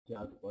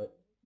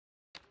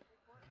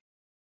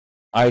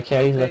Alright,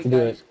 Cady, let's do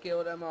it.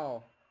 Kill them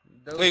all.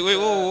 Wait,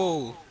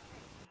 whoa.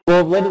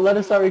 Well, let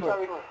us start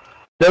recording.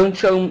 Don't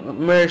show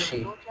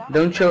mercy.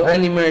 Don't show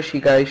any mercy,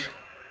 guys.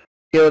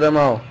 Kill them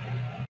all.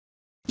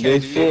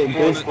 Good shit,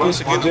 good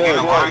speech is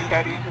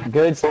good.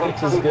 Good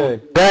speech is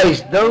good.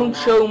 Guys, don't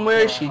show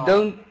mercy.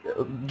 Don't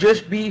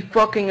just be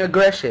fucking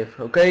aggressive,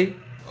 okay?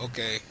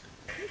 Okay.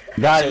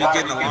 Got So it. we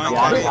get in the line,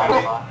 Cady.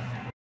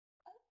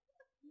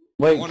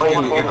 Wait, Cady,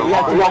 do we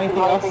have to do anything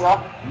else?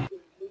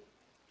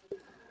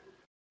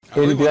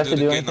 Cady, do we have to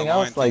do anything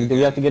else? Like, do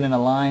we have to get in a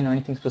line or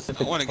anything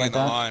specific? I want to get in the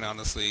line,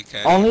 honestly,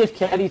 Cady. Only if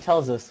Cady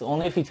tells us.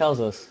 Only if he tells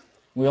us.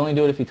 We only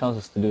do it if he tells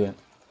us to do it.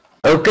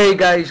 Okay,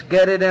 guys,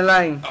 get it in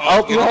line.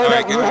 Oh, you heard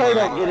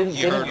him.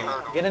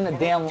 Get in the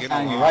damn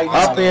line right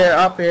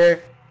now. Up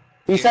here.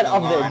 He said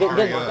up there.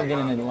 Get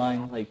in the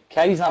line. Like,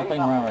 Cady's not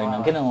playing around right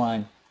now. Get in the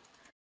line.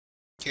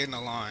 Get in the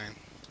line.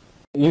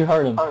 You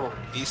heard him.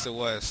 East to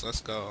west,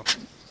 let's go.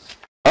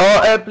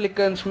 All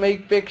applicants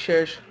make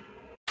pictures.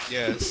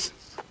 Yes.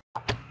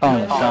 Oh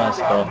my gosh,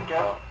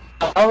 bro.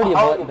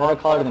 Already a better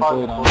colored than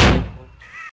Floyd, honestly.